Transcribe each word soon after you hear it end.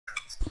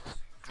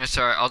It's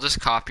alright, I'll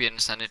just copy it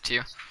and send it to you.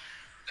 That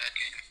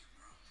game.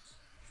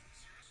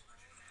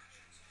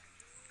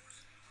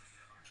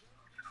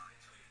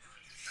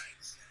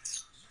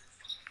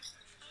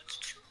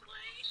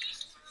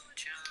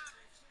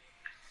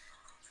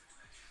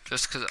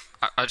 Just cause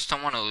I just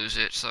don't want to lose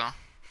it, so. Fuck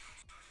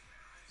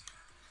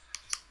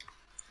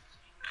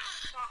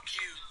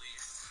you,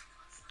 Leaf.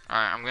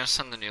 Alright, I'm gonna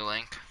send the new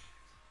link.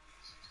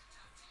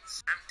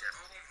 I'm dead.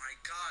 Oh my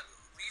god,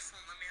 Leaf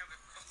won't let me have a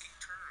fucking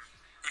turn.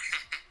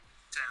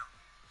 Damn.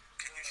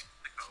 Can you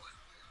go it?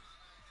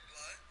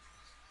 What?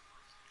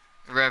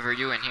 Rev, are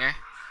you in here?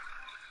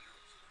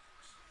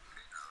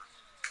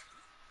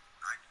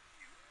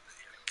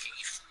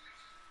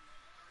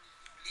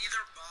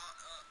 Neither Bob,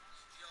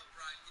 yo,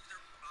 Brian,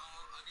 neither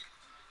Bob,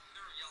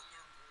 neither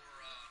Yelmer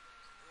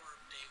or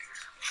David.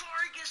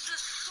 Vargas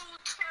is so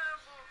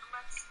terrible.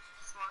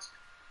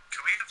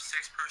 Can we have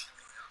 6-person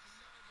team?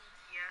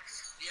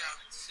 Yes. Yeah,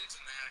 6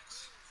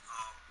 max.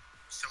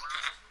 Someone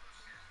else?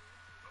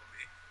 OB?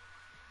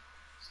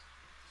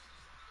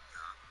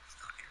 No, it's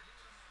not here.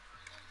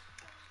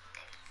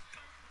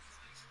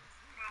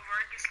 Well,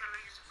 Vargas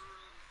literally just blew.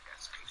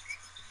 That's crazy.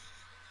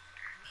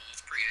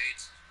 It's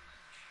pre-AIDS.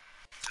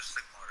 Just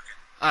like Morgan.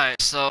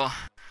 Alright, so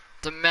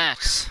the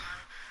Mets.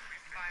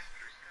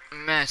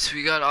 Mets,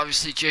 we got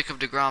obviously Jacob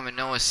deGrom and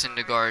Noah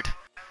Syndergaard,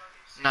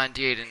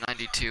 98 and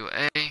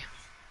 92A.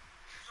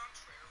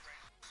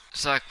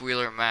 Zach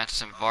Wheeler,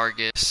 Matson,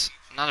 Vargas.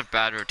 Not a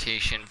bad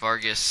rotation.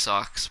 Vargas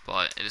sucks,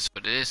 but it is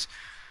what it is.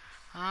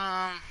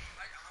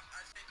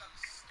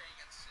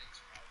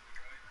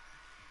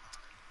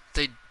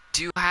 They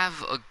do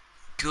have a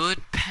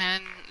good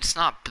pen. It's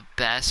not the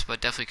best,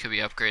 but definitely could be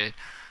upgraded.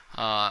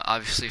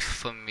 Obviously,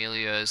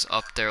 Familia is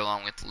up there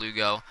along with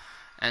Lugo,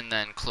 and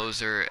then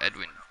closer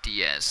Edwin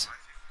Diaz.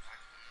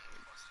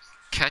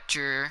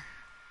 Catcher,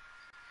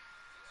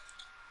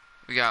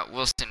 we got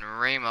Wilson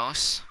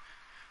Ramos.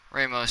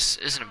 Ramos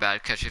isn't a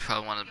bad catcher, he's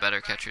probably one of the better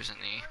catchers in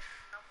the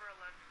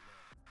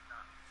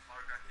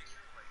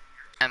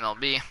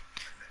MLB.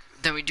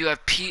 Then we do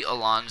have Pete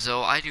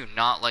Alonso. I do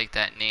not like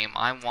that name.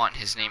 I want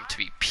his name to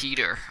be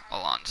Peter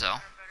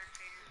Alonso,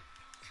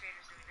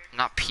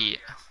 not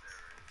Pete.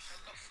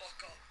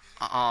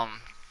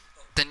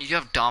 Then you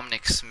have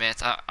Dominic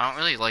Smith. I don't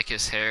really like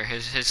his hair.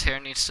 His hair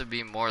needs to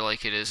be more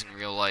like it is in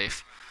real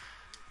life.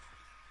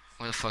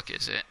 Where the fuck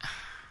is it?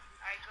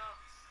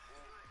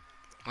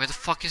 Where the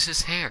fuck is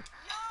his hair?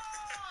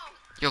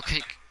 Yo,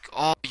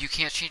 oh, you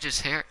can't change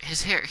his hair.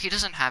 His hair, he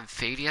doesn't have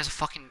fade. He has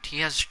he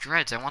has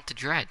dreads. I want the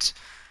dreads.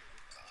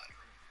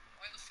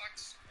 Why the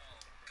fuck's...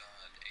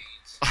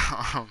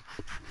 Oh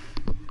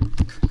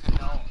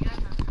god,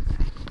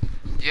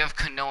 AIDS. You have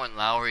Cano and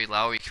Lowry.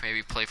 Lowry can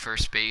maybe play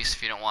first base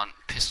if you don't want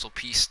Pistol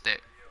Pete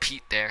there. Wait,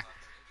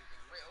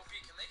 OP,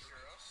 can they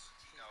hear us?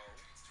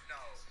 No.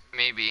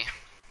 Maybe.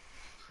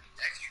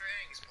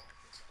 X-Rings.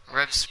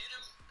 Rev's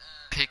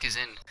pick is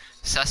in.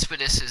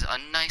 Cespedes is a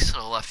nice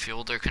little left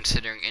fielder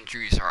considering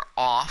injuries are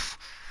off.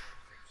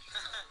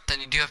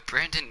 Then you do have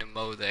Brandon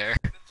Nemo there.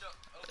 Good joke.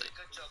 Okay,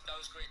 good joke. That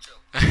was a great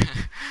joke.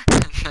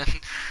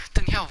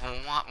 then you have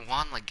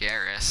Juan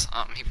Lagares.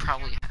 He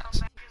probably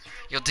has.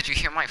 Yo, did you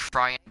hear my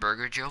fry and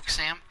burger joke,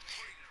 Sam?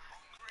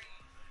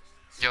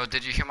 Yo,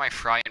 did you hear my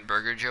fry and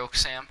burger joke,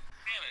 Sam?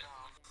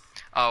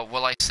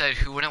 Well, I said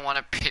who wouldn't want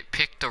to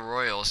pick the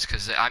Royals?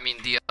 Because I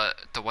mean the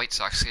White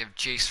Sox. They have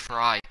Jace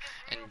Fry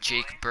and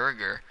Jake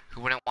Burger. Who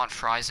wouldn't want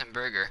fries and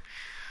burger?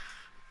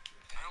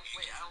 I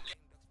don't get...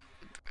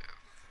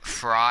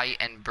 Fry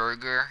and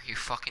burger, you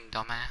fucking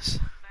dumbass.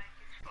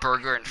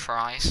 Burger and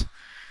fries.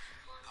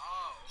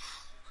 Oh.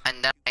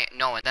 And then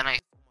I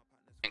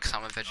because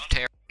I'm a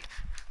vegetarian.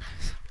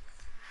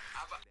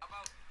 How about...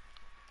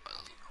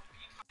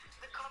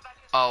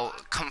 Oh,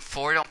 come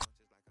forward on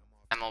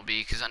MLB,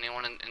 because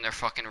anyone in their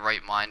fucking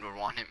right mind would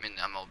want him in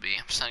the MLB.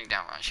 I'm sending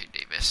down Rajay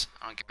Davis.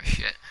 I don't give a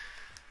shit.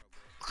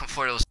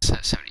 Conforto was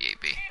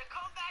 78B.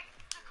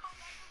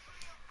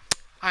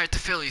 Alright, the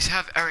Phillies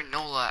have Aaron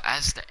Nola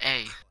as the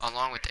A,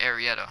 along with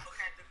Arrieta.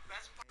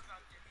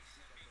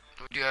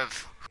 We do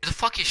have... Who the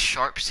fuck is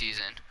Sharp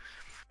Season?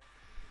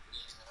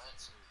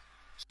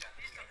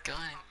 Gun.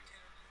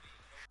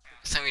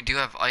 So we do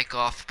have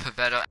Eichhoff,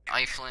 Pavetta,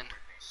 and Eiflin.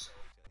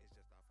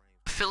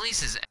 The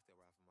Phillies is...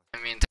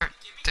 I mean,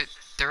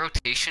 their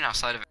rotation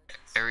outside of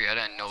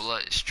Arrieta and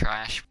Nola is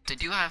trash. They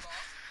do have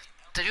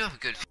a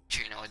good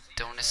future, you know,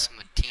 Adonis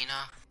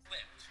Medina,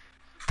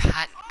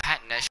 Pat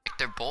Neshek.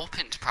 Their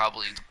bullpen's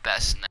probably the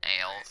best in the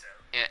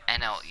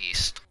NL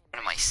East. What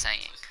am I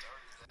saying?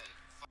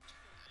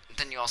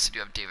 Then you also do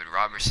have David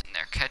Robertson,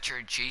 their catcher,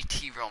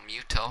 JT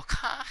Realmuto.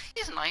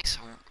 He's nice.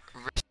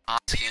 Rich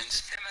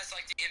Hoskins.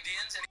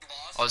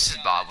 Oh, this is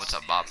Bob. What's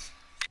up, Bob?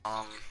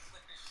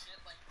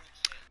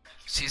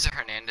 Cesar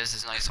Hernandez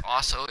is nice.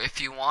 Also,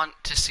 if you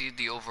want to see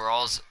the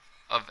overalls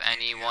of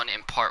anyone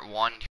in part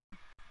 1 who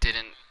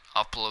didn't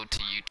upload to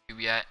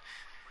YouTube yet,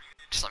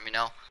 just let me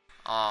know.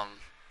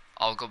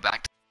 I'll go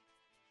back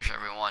to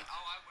everyone.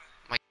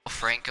 Michael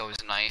Franco is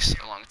nice,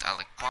 along with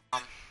Alec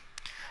Baum.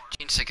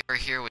 Gene Segura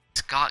here with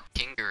Scott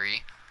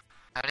Kingery.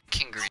 How did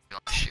King Green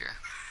last year.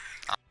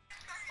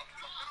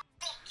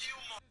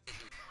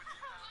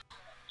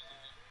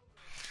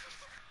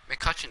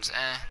 McCutcheon's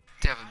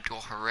They have Abdul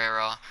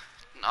Herrera,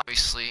 and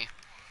obviously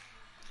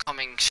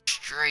coming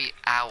straight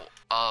out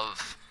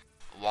of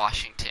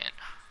Washington,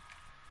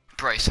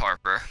 Bryce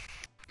Harper,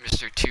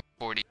 Mr.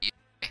 240.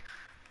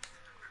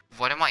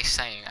 What am I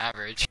saying?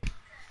 Average.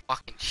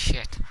 Fucking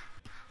shit.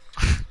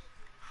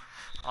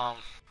 um,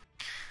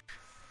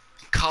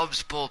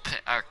 Cubs bullpen,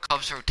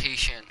 Cubs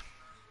rotation.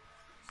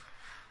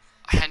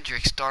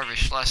 Hendricks,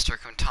 Darvish, Lester,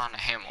 Quintana,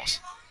 Hamels.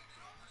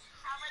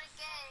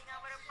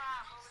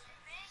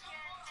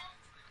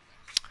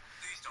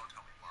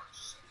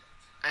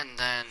 And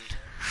then,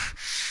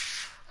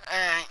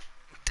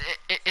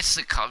 it's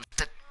the Cubs.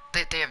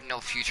 They have no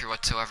future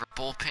whatsoever.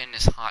 Bullpen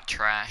is hot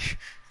trash.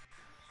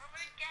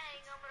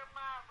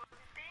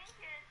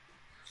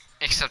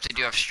 Except they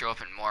do have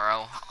Strop and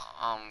Morrow.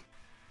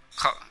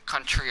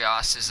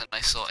 Contreras is a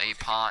nice little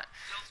A-pot.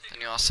 Then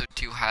you also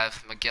do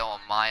have Miguel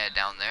Amaya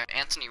down there.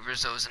 Anthony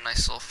Rizzo is a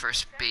nice little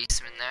first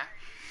baseman there.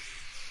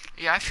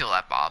 Yeah, I feel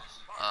that, Bob.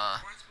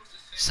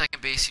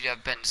 Second base, you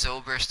have Ben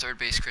Zobrist. Third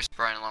base, Chris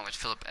Bryant, along with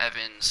Phillip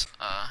Evans.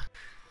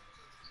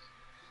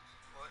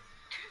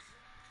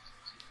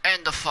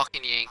 And the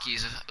fucking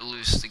Yankees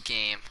lose the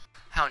game.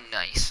 How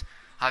nice.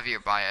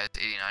 Javier Baez,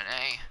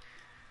 89A.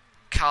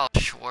 Kyle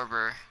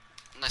Schwarber,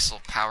 nice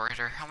little power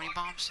hitter. How many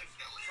bombs?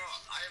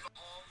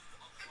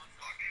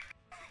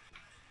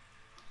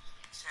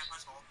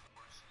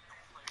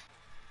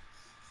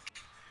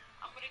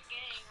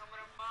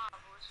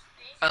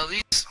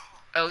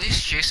 At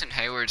least Jason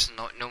Hayward's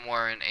no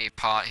more in A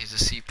pot. He's a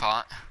C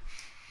pot.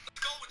 Let's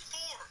go with 4.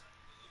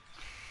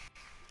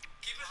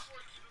 Keep it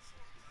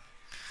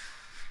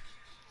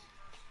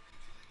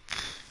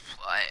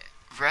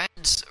 4.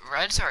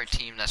 Reds are a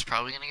team that's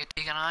probably gonna get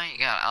taken on. You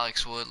got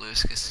Alex Wood,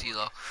 Luis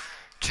Castillo,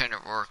 Tanner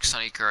Rourke,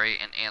 Sonny Gray,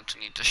 and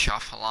Anthony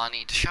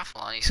DeShafalani.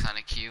 DeShafalani's kind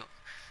of cute.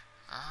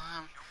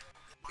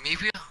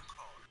 Maybe.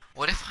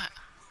 What if I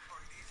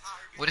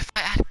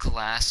add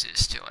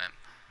glasses to him?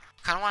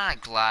 I kind of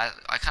want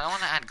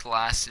to add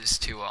glasses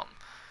to him.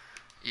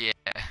 Yeah.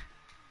 Add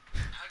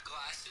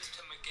glasses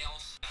to Miguel.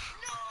 No.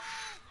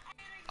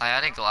 I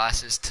added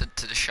glasses to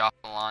the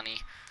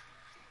Shafalani.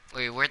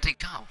 Wait, where'd they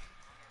go? Or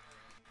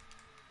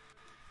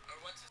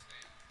what's his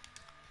name?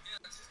 Yeah,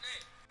 that's his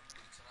name.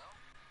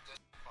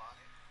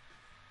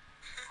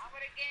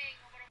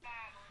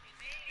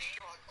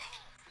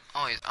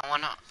 Oh, I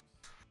wanna.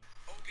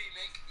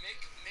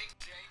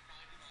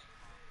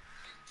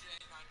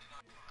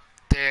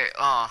 There,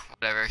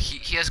 whatever.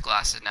 He has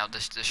glasses now. The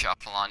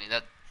Shafalani.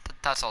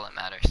 That's all that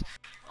matters.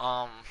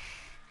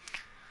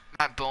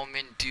 Matt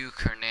Bowman,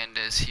 Duke,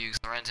 Hernandez, Hughes,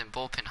 Lorenzen,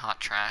 bullpen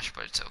hot trash,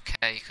 but it's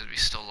okay because we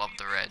still love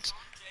the Reds.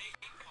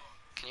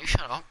 Can you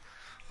shut up?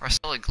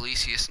 Russell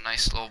Iglesias,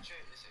 nice little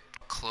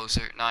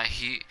closer. Nah,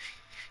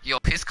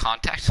 his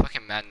contact's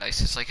fucking mad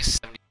nice. It's like a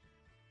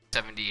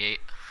 78,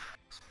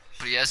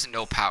 but he has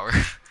no power.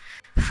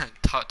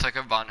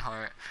 Tucker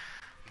Barnhart,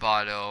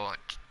 Votto,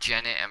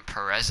 Janet, and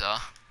Pereza.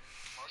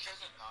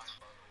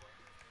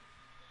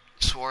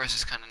 Suarez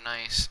is kind of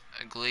nice.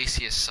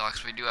 Iglesias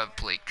sucks. We do have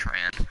Blake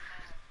Tran.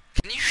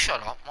 Can you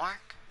shut up,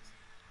 Mark?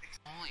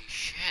 Holy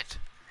shit.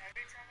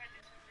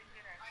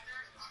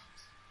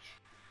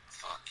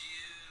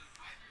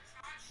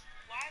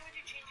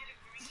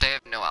 They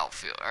have no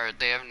outfield, or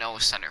they have no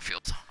center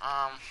field.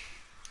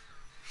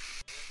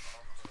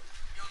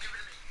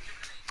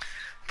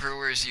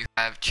 Brewers, you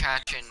have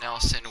Chachin,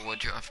 Nelson,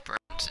 Woodruff,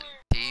 Burns, and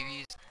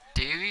Davies.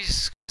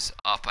 Davies is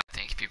up, I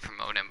think, if you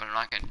promote him, but I'm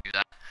not going to do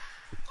that.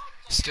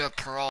 Still have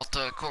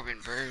Peralta,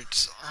 Corbin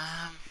Birds.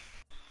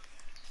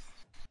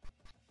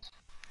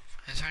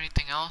 Is there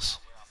anything else?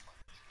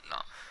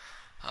 No.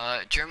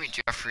 Jeremy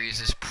Jeffries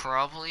is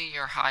probably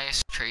your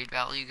highest trade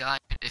value guy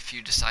if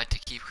you decide to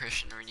keep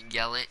Christian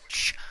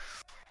Yelich.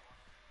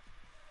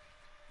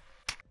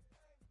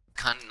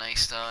 Kind of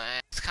nice though.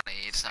 It's kind of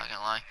AIDS, not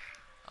gonna lie.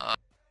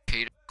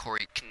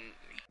 Corey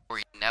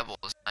Neville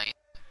is nice.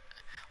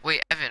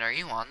 Wait, Evan, are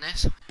you on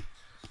this?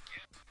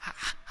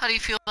 How do you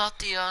feel about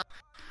the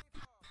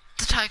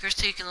Tigers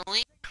taking the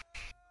lead?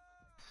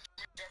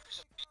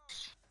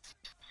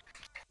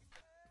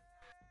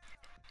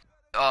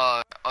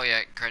 Oh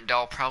yeah,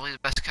 Grandal, probably the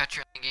best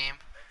catcher in the game.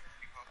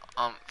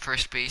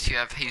 First base, you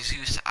have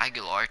Jesus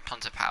Aguilar,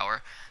 tons of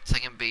power.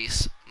 Second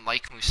base,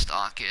 Mike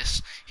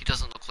Moustakas. He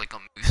doesn't look like a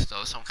moose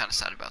though, so I'm kind of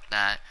sad about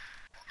that.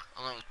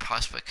 Along with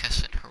prospect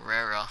Keston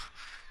Herrera.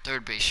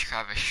 Third base,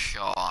 Travis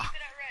Shaw.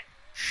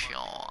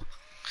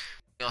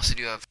 You also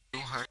do have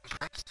Hernan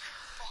Perez.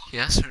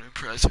 Yes, Hernan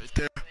Perez right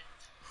there.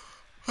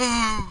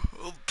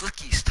 Oh,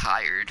 Blicky's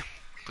tired.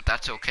 But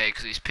that's okay,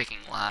 because he's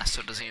picking last,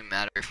 so it doesn't even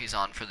matter if he's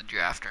on for the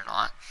draft or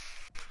not.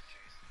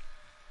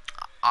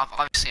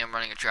 Obviously, I'm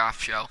running a draft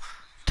show.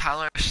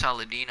 Tyler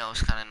Saladino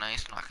is kind of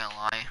nice, not gonna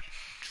lie. Nice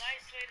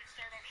way to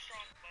start off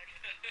strong,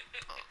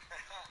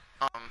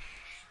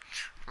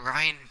 bud.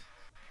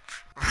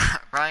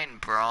 Ryan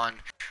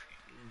Braun.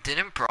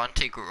 Didn't Braun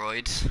take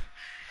roids?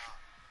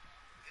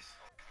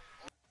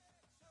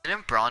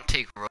 Didn't Braun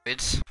take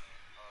roids?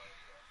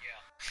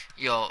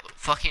 Yo,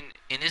 fucking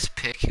in his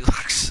pic, he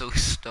looks so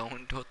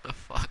stoned. What the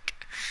fuck?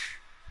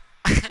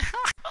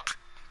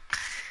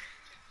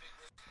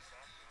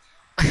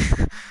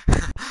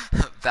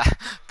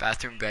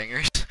 Bathroom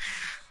bangers.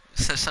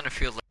 Center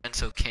field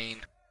Lorenzo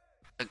Kane.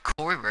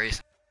 Corey Ray's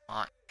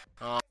not.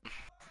 Um,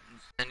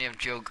 then you have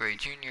Joe Gray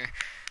Jr.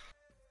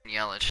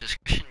 Yelich. Does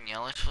Christian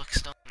Yelich look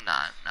stoned?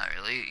 Nah, not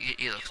really.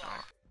 He looks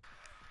normal.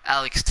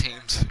 Alex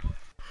Teams.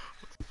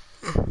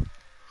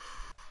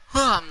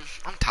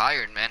 I'm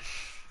tired, man.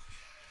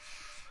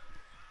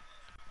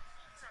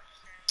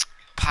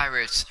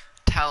 Pirates.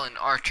 Talon,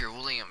 Archer,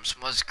 Williams,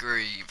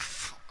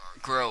 Musgrave,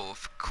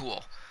 Grove.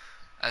 Cool.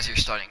 As your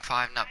starting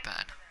five, not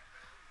bad.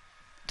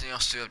 Then you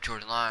also have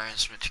Jordan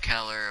Lyons, Mitch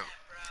Keller.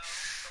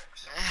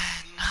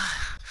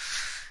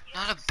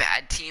 Not a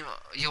bad team.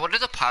 Yo, what are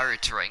the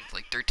Pirates ranked?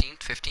 Like 13th,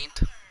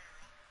 15th?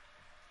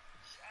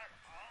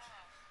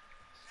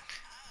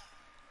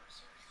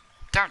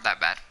 They aren't that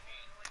bad.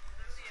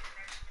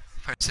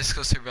 Francisco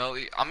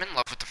Cervelli. I'm in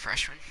love with the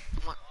freshman.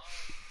 What?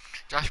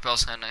 Josh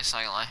Bell's kind of nice,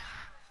 not gonna lie.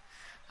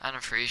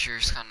 Adam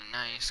Frazier's kind of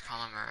nice.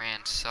 Colin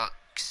Moran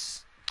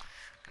sucks.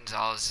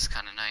 Gonzalez is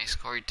kind of nice.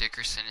 Corey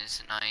Dickerson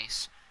is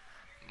nice.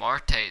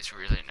 Marte is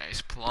really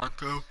nice.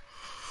 Polanco.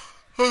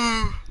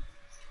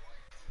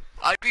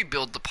 I'd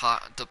rebuild the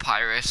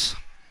Pirates.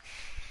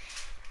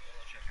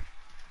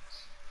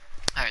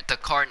 Alright, the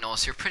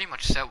Cardinals. You're pretty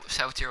much set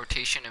with your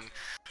rotation and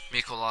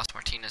Mikolas,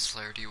 Martinez,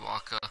 Flaherty,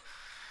 Waka.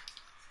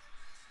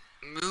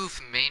 Move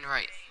main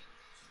right.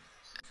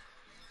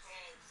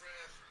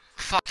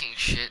 Fucking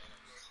shit.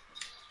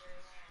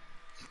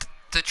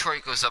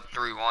 Detroit goes up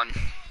 3-1.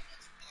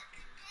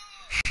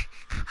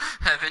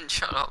 Evan,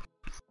 shut up.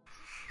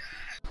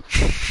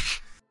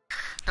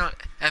 No,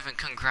 Evan,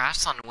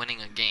 congrats on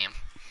winning a game.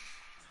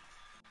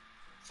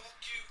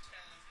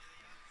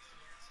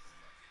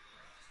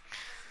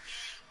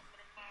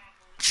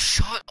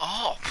 Shut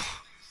up.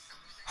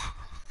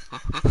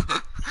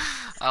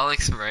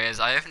 Alex Reyes,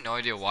 I have no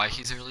idea why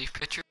he's a relief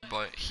pitcher,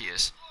 but he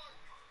is.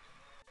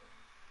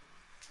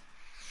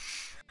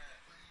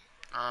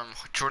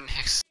 Jordan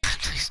Hicks.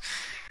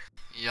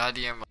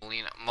 Yadier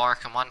Molina.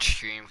 Mark, I'm on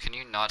stream. Can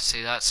you not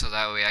say that so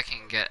that way I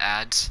can get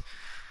ads?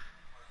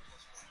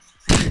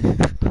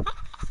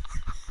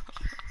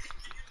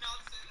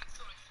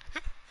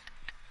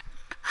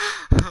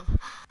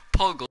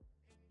 Paul Gold.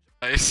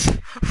 Nice.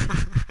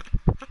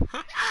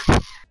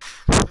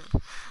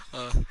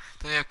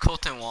 Then we have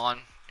Colton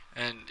Juan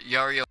and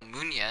Yario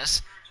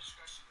Munoz.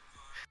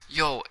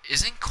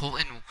 Isn't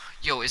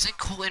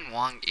Colton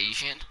Wong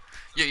Asian?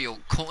 Yo,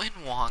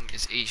 Colton Wong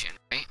is Asian,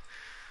 right?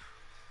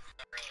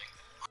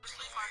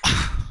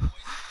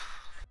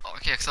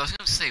 Okay, because I was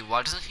gonna say,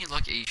 why doesn't he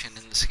look Asian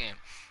in this game?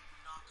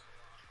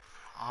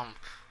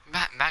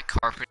 Matt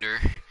Carpenter,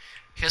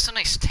 he has a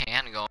nice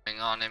tan going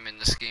on him in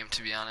this game,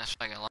 to be honest.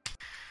 Not gonna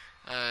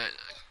lie.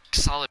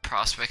 Solid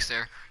prospects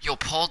there. Yo,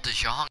 Paul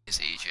DeJong is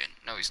Asian.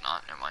 No, he's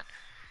not. Never mind.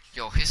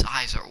 Yo, his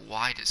eyes are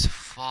wide as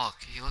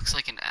fuck. He looks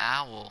like an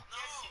owl.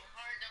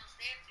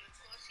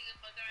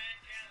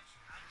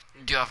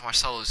 You do have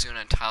Marcelo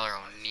Zuna and Tyler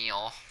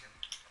O'Neill,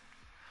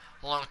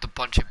 along with a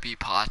bunch of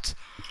B-pots.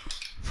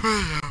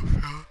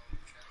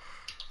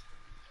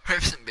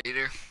 Harrison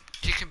Bader,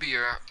 he can be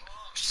your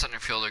center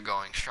fielder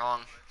going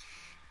strong.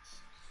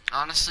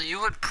 Honestly, you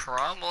would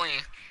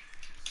probably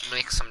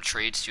make some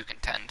trades to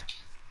contend.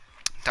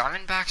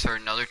 Diamondbacks are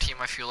another team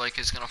I feel like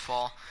is gonna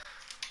fall.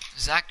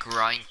 Zach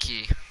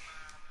Greinke,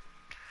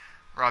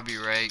 Robbie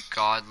Ray,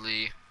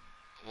 Godley,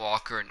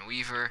 Walker, and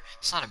Weaver.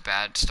 It's not a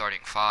bad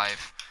starting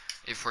five.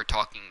 If we're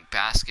talking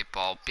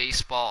basketball,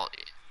 baseball,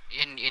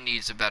 it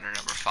needs a better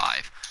number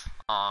 5.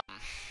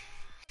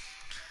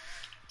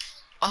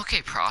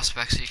 Okay,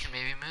 prospects you can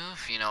maybe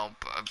move. You know,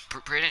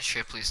 Braden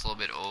Shipley's a little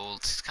bit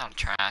old. He's kind of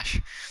trash.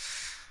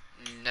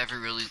 Never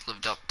really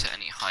lived up to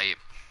any hype.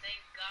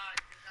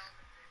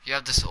 You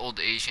have this old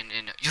Asian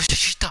in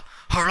Yoshishita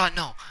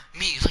Harano,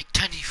 me like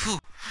Tiny Fu.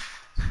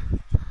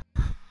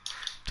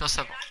 Just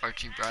have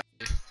Archie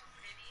Bradley.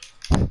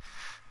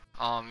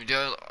 You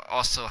do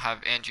also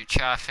have Andrew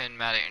Chaffin,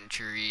 Matt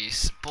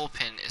injuries.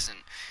 Bullpen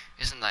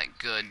isn't that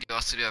good. You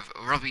also do have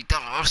Robbie De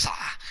La Rosa.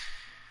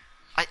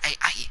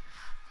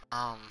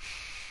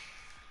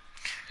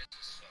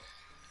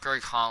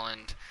 Greg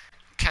Holland.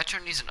 Catcher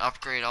needs an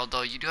upgrade,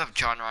 although you do have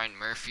John Ryan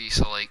Murphy,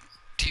 so like,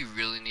 do you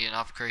really need an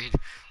upgrade?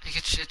 Like,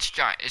 it's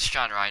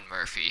John Ryan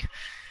Murphy.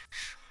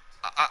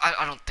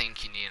 I don't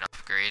think you need an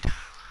upgrade.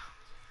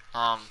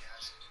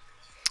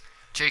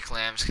 Jake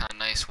Lamb's kind of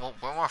nice. Well,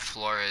 Wilmar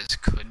Flores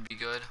could be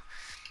good.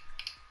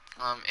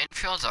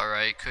 Infield's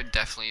alright. Could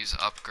definitely use an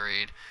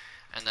upgrade.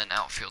 And then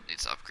outfield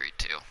needs an upgrade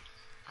too.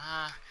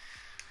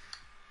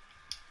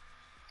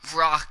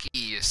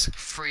 Rockies.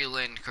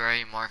 Freeland,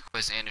 Gray,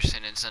 Marquez,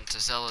 Anderson, and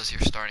Zentazella is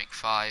your starting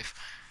 5.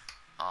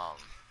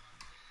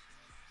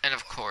 And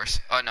of course,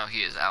 oh no,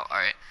 he is out.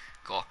 Alright,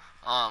 cool.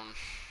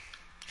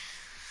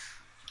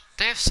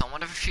 They have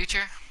somewhat of a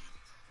future.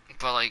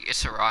 But like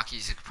it's the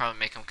Rockies, you could probably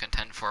make them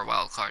contend for a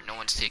wild card. No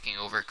one's taking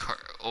over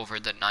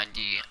the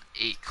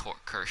 98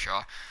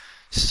 Kershaw.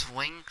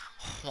 Swing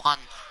Juan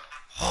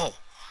Ho.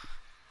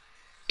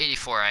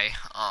 84A.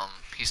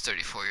 He's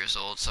 34 years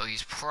old, so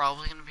he's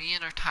probably gonna be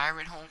in a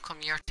retirement home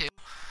come year two.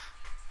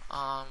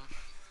 Um,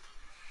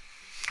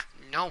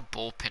 no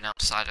bullpen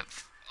outside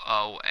of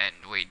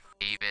and Wade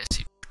Davis.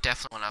 You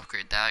definitely want to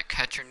upgrade that.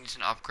 Catcher needs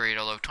an upgrade,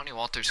 although Tony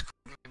Walters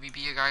could maybe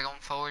be a guy going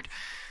forward.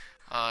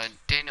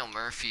 Daniel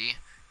Murphy,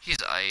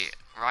 he's a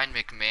Ryan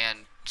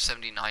McMahon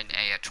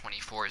 79A at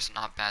 24 is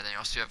not bad. Then you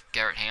also have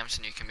Garrett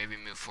Hampson. You can maybe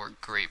move for a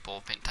great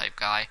bullpen type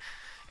guy.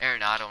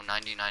 Arenado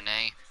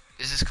 99A.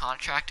 Is his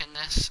contract in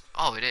this?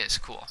 Oh, it is.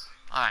 Cool.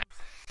 All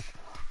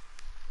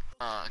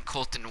right.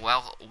 Colton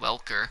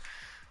Welker.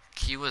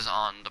 He was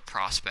on the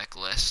prospect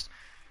list.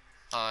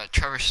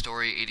 Trevor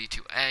Story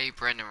 82A.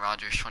 Brandon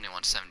Rogers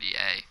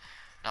 2170A.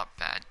 Not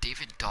bad.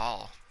 David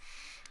Dahl.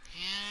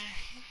 Yeah,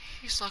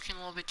 he's looking a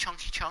little bit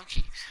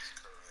chunky.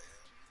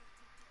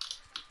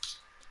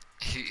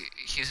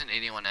 He's an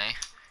 81A.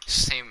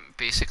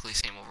 Basically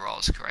same overall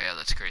as Correa.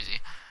 That's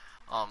crazy.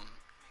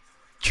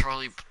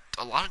 Charlie.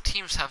 A lot of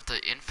teams have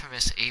the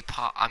infamous F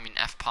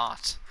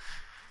pots.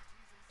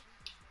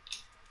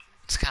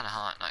 It's kind of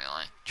hot, not gonna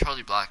lie.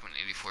 Charlie Blackman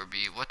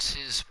 84B. What's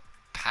his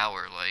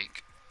power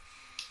like?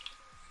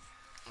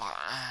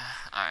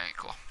 Alright,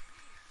 cool.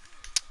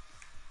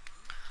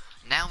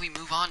 Now we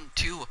move on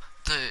to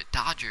the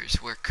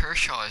Dodgers, where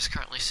Kershaw is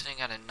currently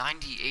sitting at a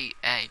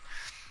 98A.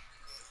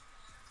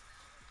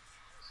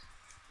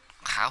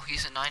 How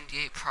he's a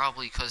 98?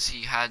 Probably because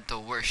he had the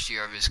worst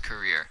year of his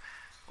career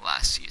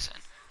last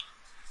season.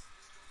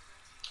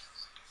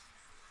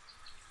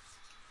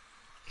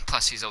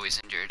 Plus, he's always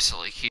injured, so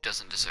like he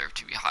doesn't deserve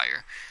to be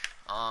higher.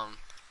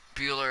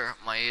 Bueller,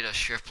 Maeda,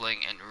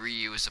 Stripling, and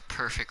Ryu is a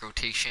perfect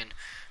rotation.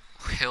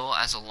 Hill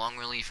as a long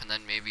relief, and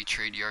then maybe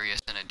trade Urias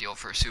in a deal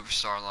for a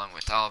superstar along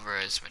with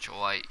Alvarez,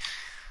 Mitchell White.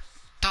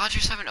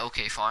 Dodgers have an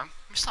okay farm.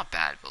 It's not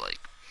bad, but like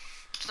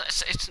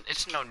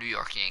it's no New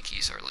York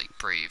Yankees or like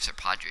Braves or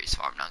Padres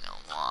farm. Not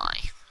gonna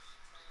lie.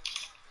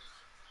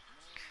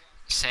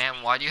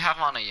 Sam, why do you have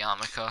on a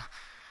yarmulke?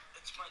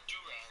 It's my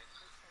do-rag.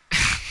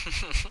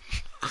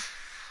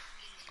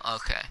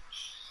 Okay.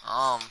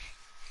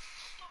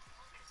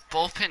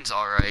 Bullpen's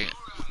alright.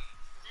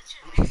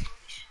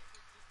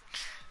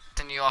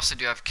 Then you also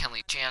do have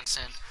Kenley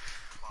Jansen.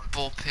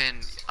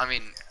 Bullpen,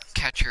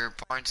 catcher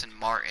Barnes and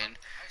Martin.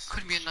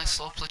 Could be a nice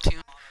little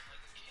platoon.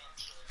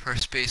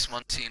 First base,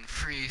 Muncy and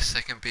Free.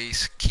 Second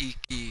base,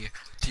 Kiki.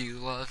 Do you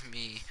love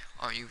me?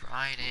 Are you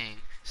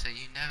riding? So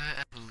you never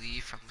ever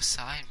leave from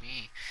beside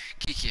me.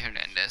 Kiki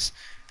Hernandez.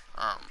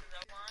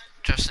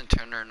 Justin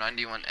Turner,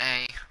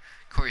 91A.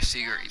 Corey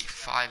Seager,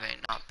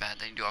 85A. Not bad.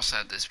 Then you do also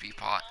have this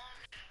B-pot.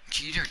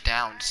 Jeter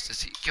Downs.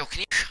 Yo,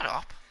 can you shut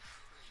up?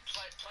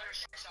 Player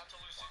strikes out to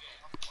lose the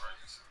game.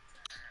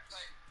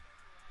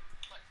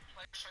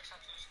 Player strikes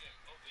out to lose the game.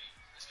 Oh, wait.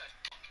 This guy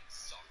fucking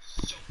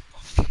sucks. So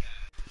fucking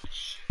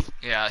bad.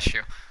 Yeah, that's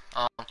true.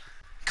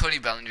 Cody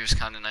Bellinger's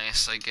kind of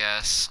nice, I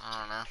guess. I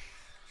don't know.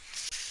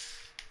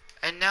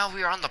 And now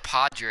we are on the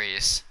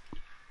Padres.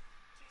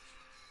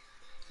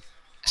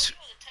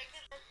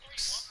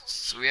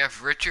 So we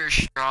have Richard,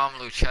 Strom,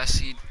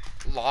 Lucchesi,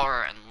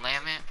 Laura, and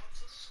Lamet.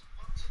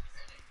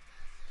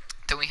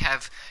 Then we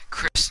have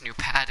Chris New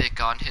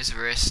Paddock on his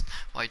wrist.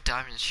 White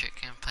Diamond shit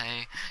can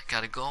play.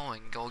 Gotta go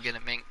and go get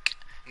a mink.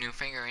 New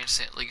finger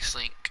instant league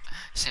slink.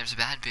 Sam's a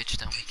bad bitch,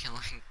 then we can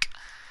link.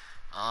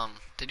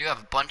 They do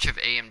have a bunch of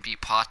A and B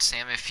pots.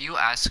 Sam, if you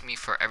ask me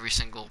for every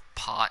single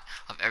pot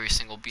of every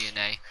single B and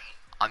A,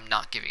 I'm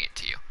not giving it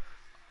to you.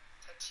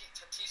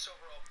 Tatis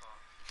overall pot.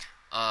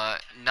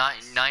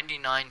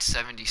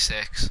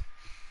 99.76.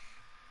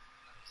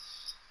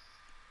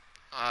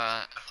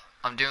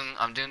 I'm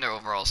doing their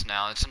overalls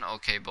now. It's an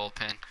okay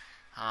bullpen.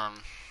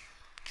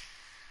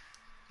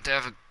 They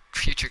have a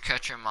future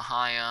catcher,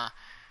 Mahaya.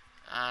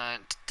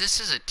 This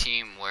is a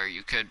team where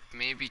you could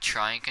maybe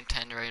try and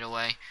contend right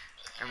away,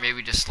 or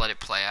maybe just let it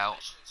play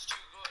out.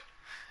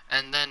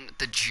 And then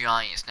the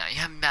Giants. Now you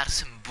have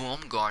Madison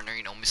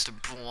Bumgarner, Mr.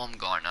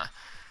 Bumgarner.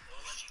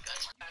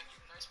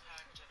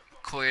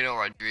 Cueto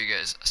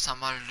Rodriguez,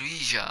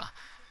 Samarija,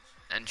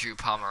 and Drew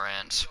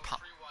Pomeranz.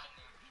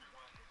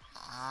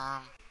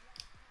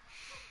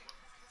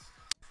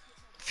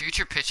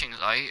 Future pitching,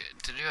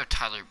 did you have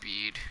Tyler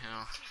Beede,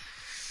 who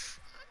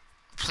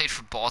played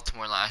for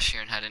Baltimore last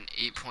year and had an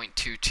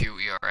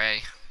 8.22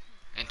 ERA.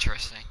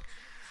 Interesting.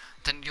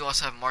 Then you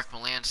also have Mark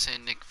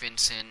Melanson, Nick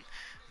Vincent.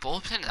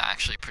 Bullpen is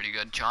actually pretty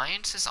good.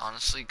 Giants is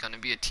honestly going to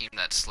be a team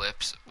that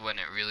slips when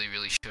it really,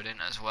 really shouldn't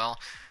as well.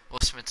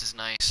 Will Smith is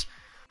nice.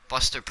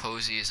 Buster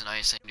Posey is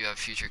nice. And you have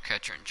future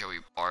catcher and Joey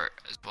Bart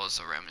as well as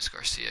Aramis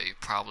Garcia. You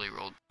probably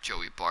rolled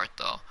Joey Bart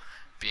though,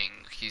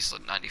 being he's a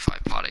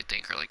 95 pot I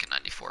think, or like a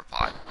 94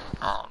 pot.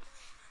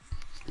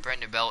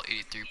 Brandon Bell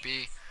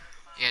 83B.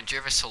 Yeah,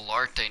 Jervis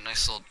Solarte,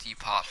 nice little D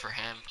pot for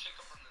him.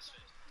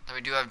 Then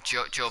we do have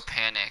Joe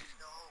Panic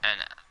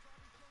and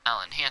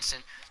Alan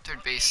Hansen.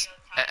 Third base,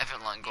 Evan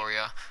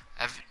Longoria.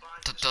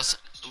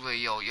 Doesn't wait,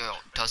 yo,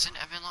 doesn't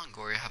Evan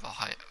Longoria have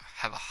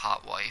a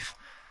hot wife?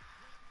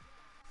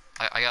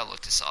 I gotta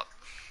look this up.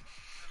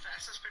 The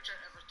fastest pitch I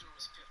ever threw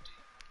was 50.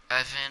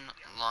 Evan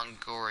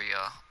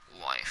Longoria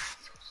wife.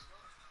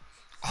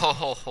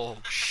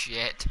 Oh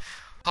shit.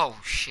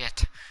 Oh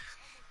shit.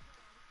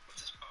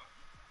 What's his pot?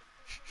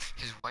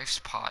 His wife's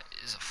pot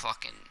is a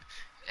fucking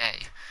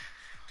A.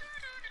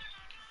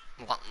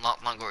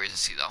 Longoria is a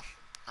C though.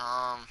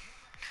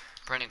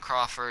 Brendan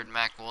Crawford,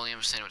 Mac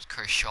Williamson with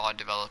Kershaw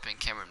developing,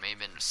 Cameron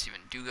Maben with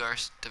Steven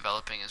Dugarst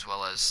developing, as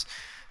well as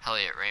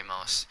Heliot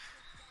Ramos.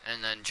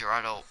 And then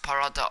Gerardo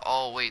Parada.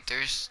 Oh wait,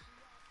 there's.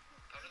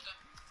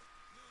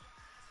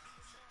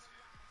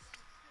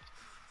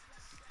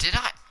 Did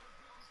I?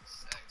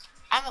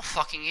 I'm a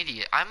fucking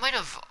idiot. I might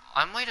have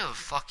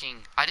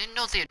fucking. I didn't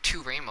know they had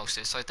two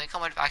Ramoses, so I think I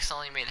might have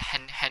accidentally made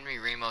Henry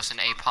Ramos an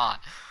A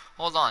pot.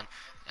 Hold on.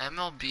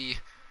 MLB.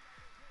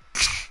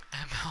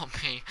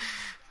 MLB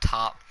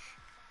top.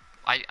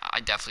 I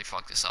definitely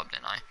fucked this up,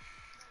 didn't I?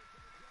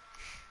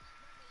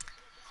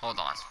 Hold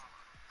on.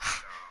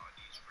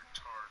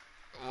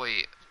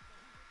 Wait.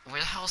 Where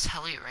the hell's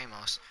Heliot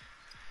Ramos?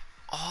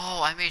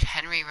 Oh, I made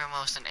Henry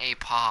Ramos an A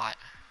pot.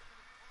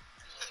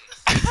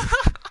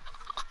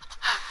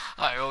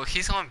 Alright, well,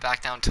 he's going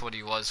back down to what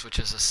he was, which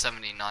is a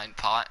 79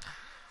 pot.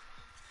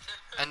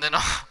 And then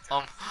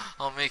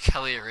I'll make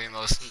Heliot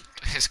Ramos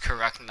his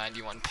correct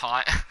 91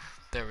 pot.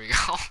 There we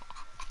go.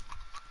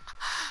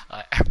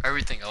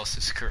 Everything else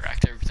is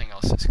correct. Everything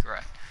else is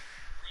correct.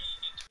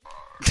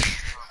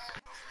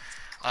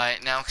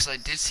 Alright, now, because I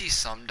did see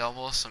some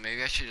doubles, so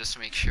maybe I should just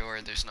make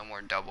sure there's no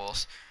more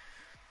doubles.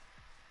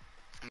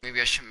 Maybe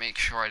I should make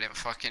sure I didn't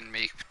fucking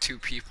make two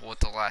people with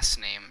the last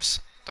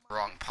names the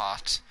wrong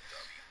pot.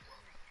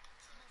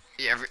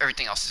 Yeah,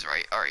 everything else is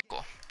right. Alright,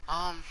 cool.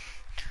 I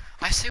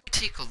say we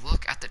take a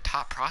look at the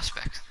top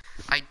prospects.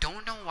 I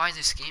don't know why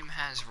this game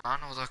has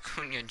Ronald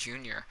Acuna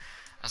Jr.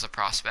 as a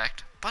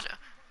prospect, but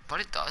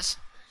it does.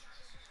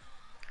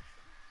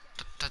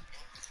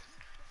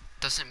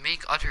 Does it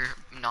make utter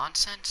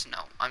nonsense?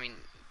 No. I mean,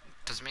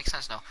 does it make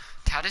sense? No.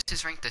 Tatis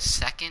is ranked the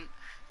second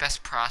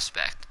best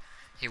prospect.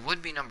 He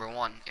would be number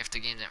one if the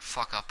game didn't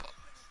fuck up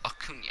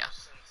Acuna.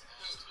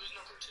 Who's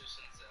number 2,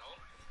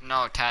 Senzel?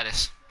 No,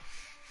 Tatis.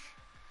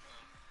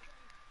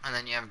 And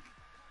then you have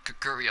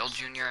Gurriel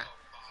Jr.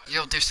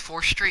 Yo, there's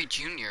 4 straight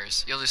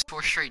juniors. You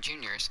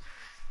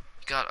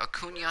got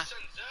Acuna.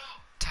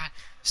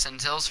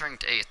 Senzel's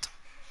ranked 8th.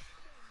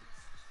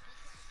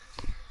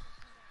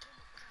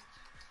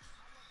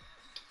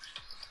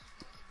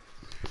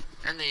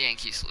 And the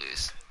Yankees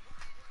lose.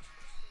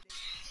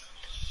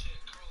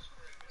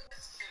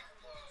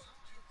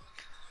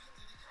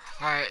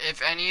 Alright,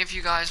 if any of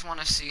you guys want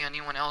to see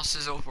anyone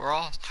else's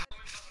overall,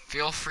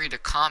 feel free to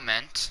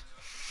comment.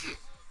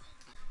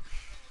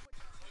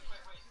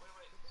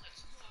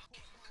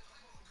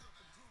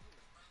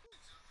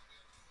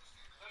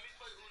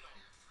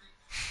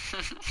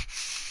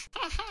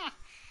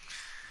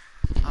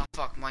 Oh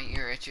fuck, my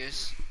ear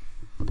itches.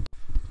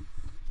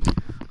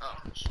 Oh,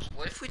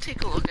 what if we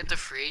take a look at the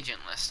free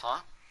agent list,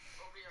 huh?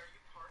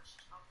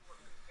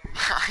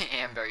 I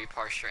am very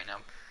parched right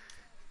now.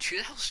 Who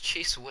the hell's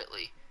Chase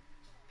Whitley?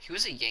 He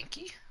was a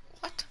Yankee?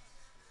 What?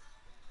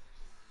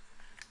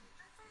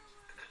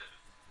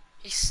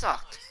 He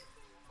sucked.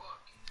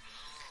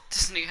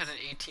 This nigga had an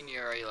 18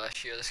 ERA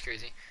last year, that's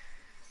crazy.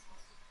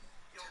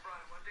 Yo,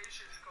 Brian, one day you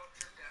should just go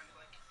to your dad and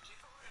like,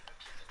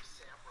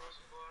 Sam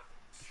Rosenblatt.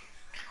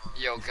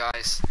 Yo,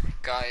 guys,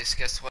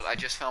 guess what? I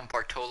just found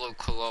Bartolo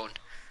Colon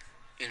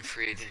in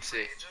free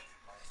agency.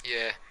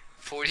 Yeah,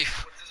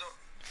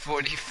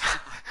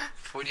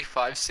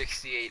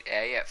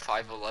 4568A at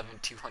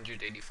 5'11",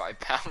 285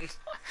 pounds.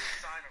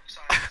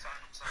 Sign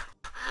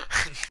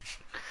him.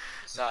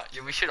 Nah,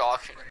 yeah, we should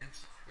auction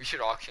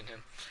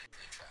him.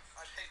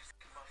 I paid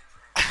money.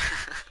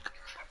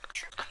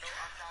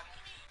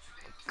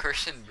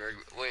 Kirstenberg,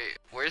 wait,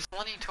 where's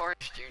Lenny Torres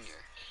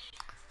Jr.?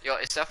 Yo,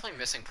 it's definitely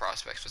missing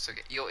prospects, but it's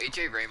okay. Yo,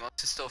 AJ Ramos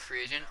is still a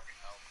free agent.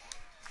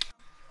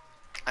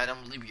 Adam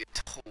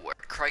Libiator,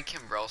 Craig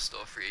Kimbrell's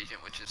still a free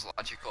agent, which is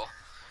logical.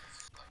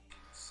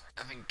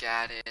 Evan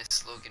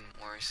Gaddis, Logan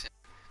Morrison.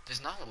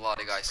 There's not a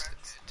lot of guys to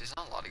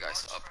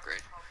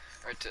upgrade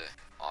or to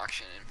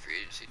auction in free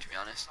agency, to be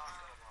honest.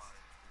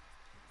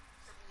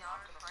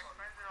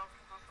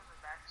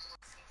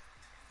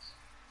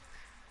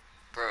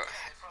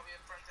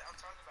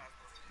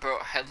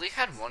 Bro, Headley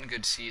had one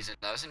good season.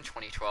 That was in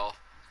 2012.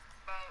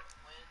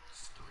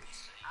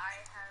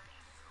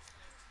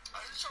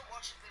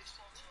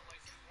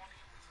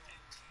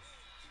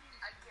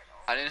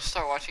 I didn't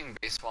start watching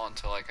baseball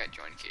until like I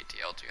joined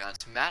KTL, to be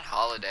honest. Matt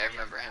Holliday, I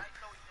remember him.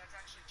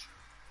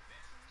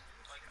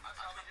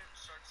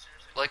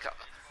 Like,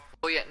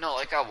 oh yeah, no,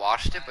 like I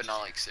watched it, but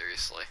not like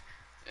seriously.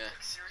 Yeah.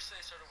 Seriously,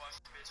 I started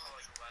watching baseball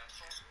like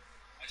last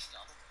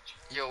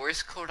year. Yo,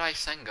 where's Kodai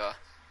Senga?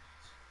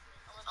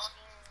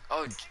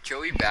 Oh,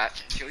 Joey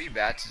Bats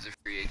is a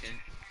free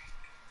agent.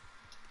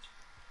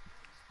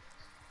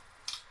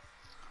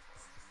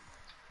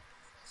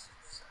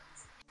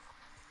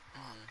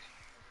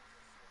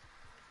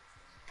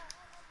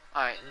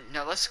 Alright,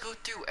 now let's go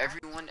through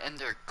everyone and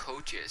their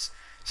coaches.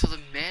 So the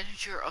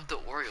manager of the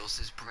Orioles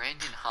is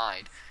Brandon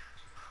Hyde.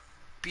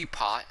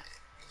 B-Pot.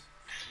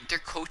 Their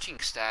coaching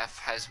staff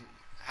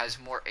has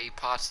more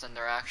A-Pots than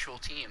their actual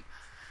team.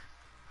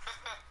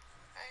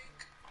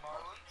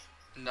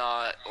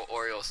 Not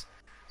Orioles.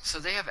 So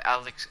they have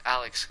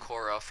Alex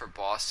Cora for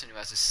Boston, who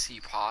has a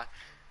C-Pot.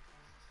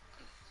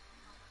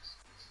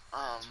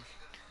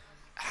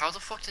 How the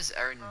fuck does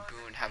Aaron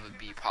Boone have a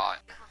B-Pot?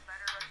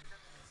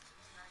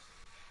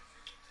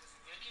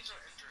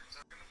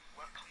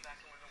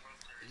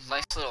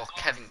 Nice little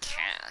Kevin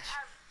Cash.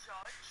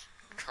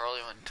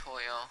 Charlie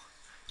Montoya.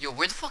 Yo,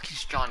 where the fuck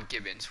is John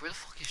Gibbons? Where the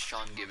fuck is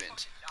John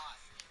Gibbons?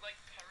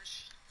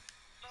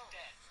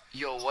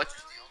 Yo, what?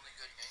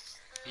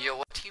 Yo,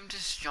 what team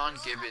does John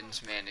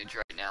Gibbons manage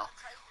right now?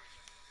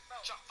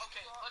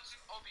 Okay, let's.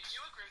 Obi,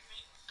 you agree with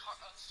me?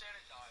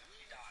 Shannon died.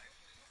 He died.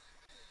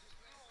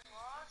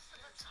 Lost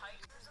to the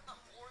Tigers and the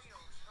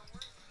Orioles. The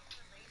worst team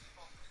in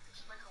baseball.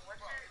 Like,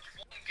 what's it? It's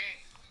one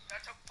game.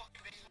 That's how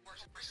fucking baseball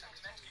works. Every second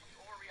Mets game, you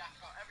overreact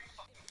about every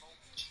fucking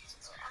moment.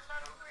 Jesus. I'm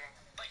not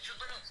overreacting. Like, you're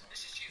literally.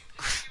 This is you.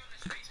 This is you in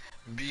this baseball.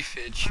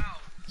 Beefage. Wow.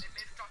 They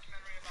made a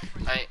documentary about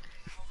Alright.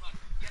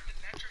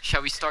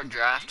 Shall we start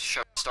draft?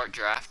 Shall we start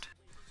draft?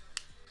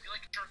 You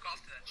like jerk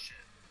off to that shit.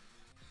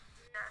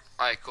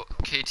 Alright, cool.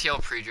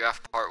 KTL Pre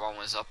Draft Part 1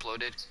 was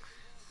uploaded.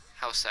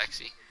 How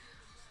sexy. You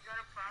got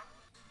a problem?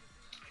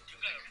 I do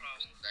got a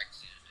problem.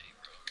 Sexy today,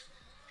 bro.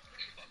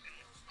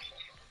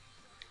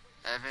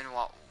 Evan,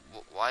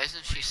 why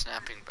isn't she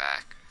snapping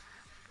back?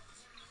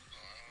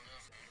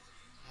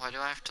 Why do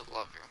I have to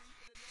love you?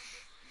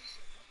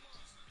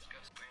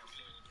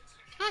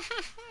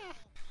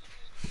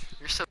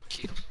 You're so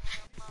cute.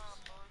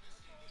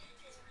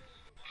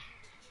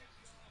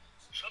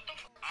 Shut the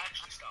fuck.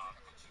 Actually stop.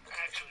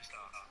 Actually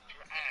stop.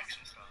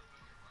 Actually stop.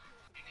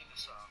 You need to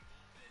stop.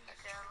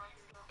 Okay, I love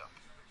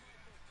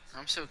you.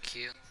 I'm so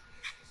cute.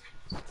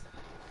 Yeah,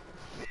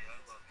 I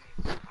love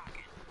you.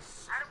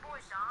 Attaboy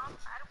Dom.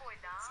 Attaboy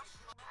Dom.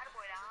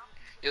 Attaboy Dom.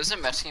 Yo, is the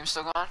Mets game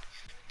still going?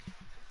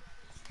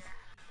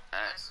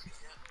 Yeah.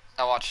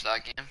 I watched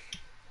that game.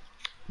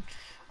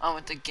 I'm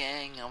with the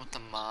gang, I'm with the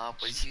mob.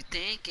 What is you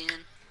thinking?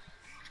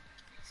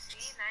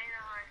 See, now you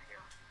know how I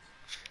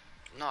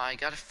feel. No, I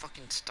got it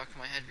fucking stuck in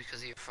my head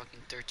because of your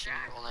fucking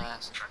 13-year-old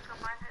ass. Stuck in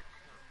my head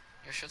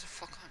too. Yo, shut the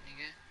fuck up,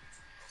 nigga.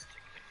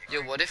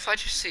 Yo, what if I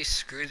just say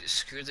screw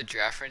the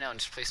draft right now and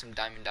just play some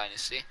Diamond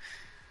Dynasty?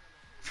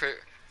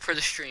 For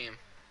the stream.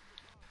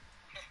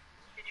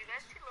 Did you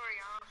guys see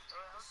L'Oreal?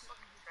 That was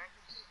fucking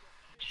sexy.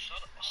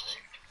 Shut up.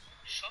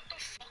 Shut the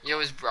fuck up.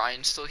 Yo, is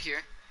Brian still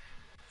here?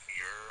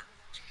 Here.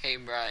 Hey,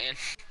 Brian.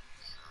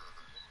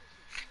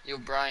 Yo,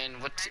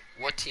 Brian,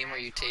 what team are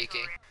you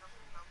taking?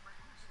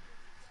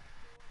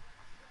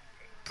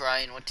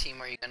 Brian, what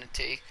team are you gonna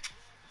take?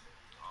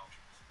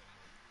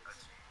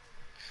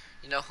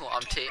 You know who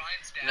I'm taking?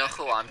 You know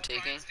who I'm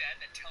taking?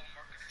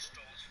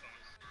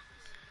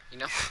 You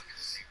know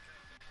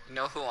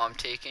who I'm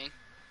taking?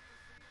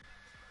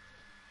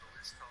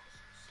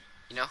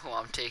 You know who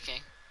I'm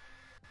taking?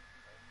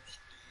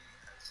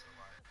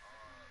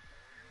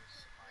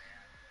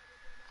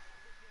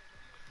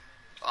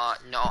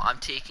 No, I'm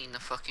taking the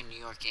fucking New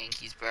York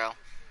Yankees, bro.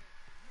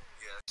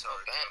 Yeah,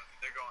 sorry.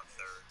 They're going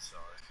third,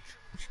 sorry.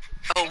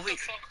 Oh,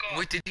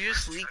 wait, did you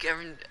just leak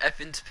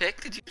Evan's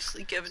pick? Did you just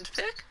leak Evan's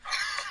pick?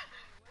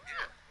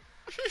 Yeah.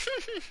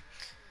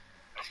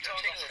 I'm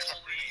telling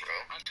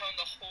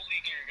the whole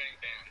league you're getting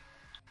banned.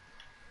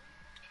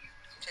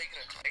 I'm taking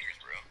the Tigers,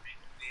 bro.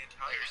 The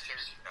entire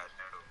city got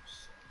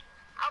knows.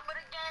 I'm with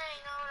a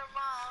gang, I'm with a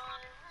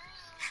mob.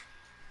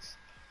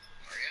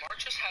 Mark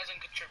just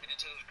hasn't contributed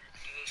to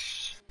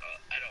this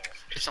at all.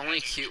 It's only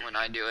cute when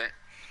I do it.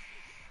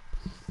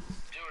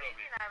 Do it,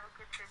 Obi. I'm a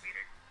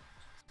contributor.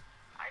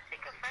 I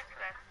take offense to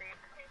that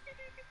statement.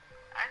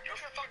 You're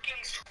a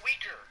fucking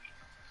squeaker.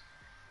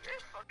 You're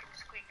a fucking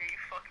squeaker, you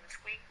fucking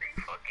squeaker, you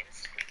fucking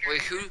squeaker.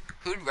 Wait,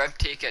 who'd Rev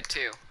take at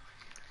 2?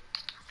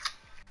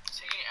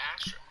 Taking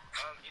Astro.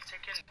 You're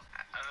taking,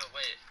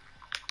 wait.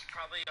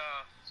 Probably,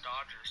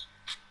 Dodgers.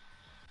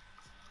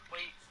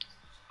 Wait.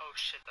 Oh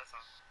shit, that's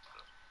not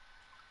good.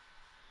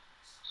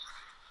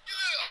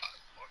 Yeah!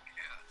 Fuck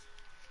yeah.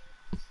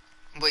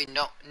 Wait,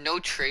 no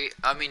trade.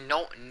 I mean,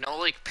 no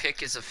like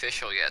pick is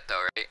official yet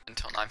though, right?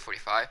 Until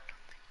 9:45.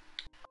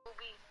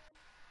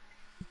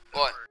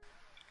 What?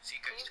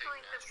 Can you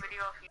delete this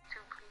video off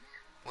YouTube, please?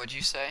 What'd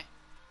you say?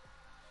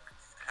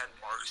 Had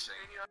Mark say.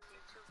 Video off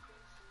YouTube,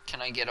 please.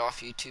 Can I get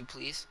off YouTube,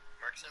 please?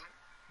 Mark's him?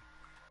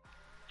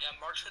 Yeah,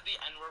 Mark said the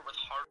N-word with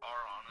hard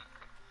R on it.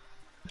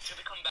 He's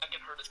gonna come back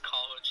and hurt his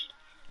college.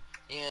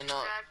 Yeah,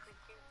 no. Exactly.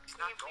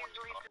 Can you please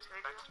delete this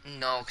video?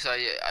 No, cause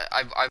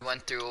I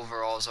went through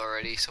overalls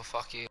already, so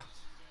fuck you.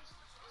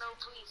 No,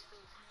 please,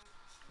 please.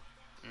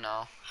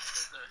 No.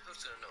 Who's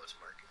gonna know it's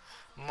Mark?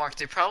 Mark,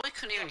 they probably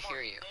couldn't even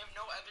hear you. They have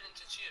no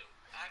evidence it's you.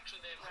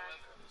 Actually, they have no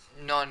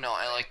evidence. No,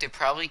 and like they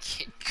probably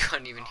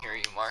couldn't even hear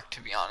you, Mark.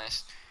 To be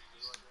honest.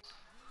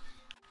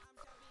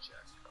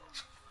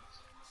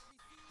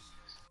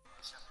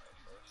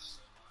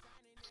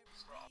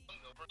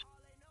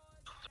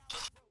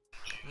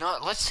 No,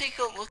 let's take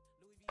a look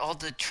at all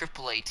the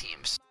AAA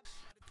teams.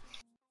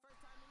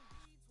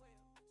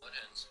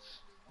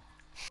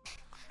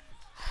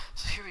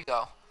 So here we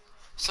go.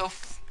 So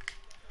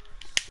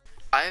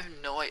I have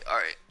no idea. All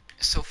right.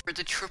 So for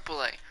the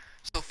AAA,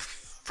 so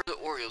for the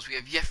Orioles, we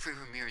have Jeffrey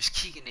Ramirez,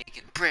 Keegan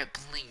Aiken, Brett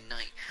Blaine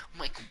Knight,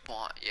 Michael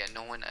Bond. Yeah,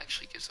 no one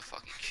actually gives a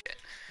fucking shit.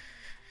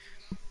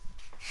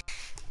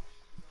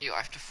 Yo, I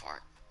have to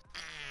fart.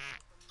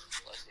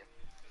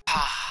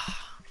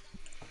 Ah.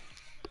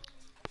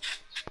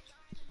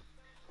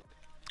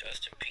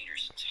 Dustin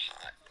Peterson's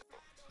hot.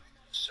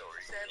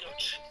 Sorry.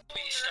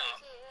 Please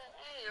stop.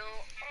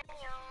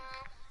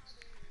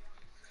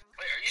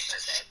 Wait, are you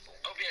still?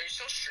 Obi, are you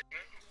still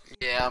streaming?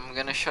 Yeah, I'm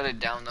gonna shut it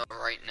down though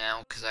right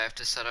now because I have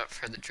to set up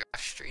for the draft.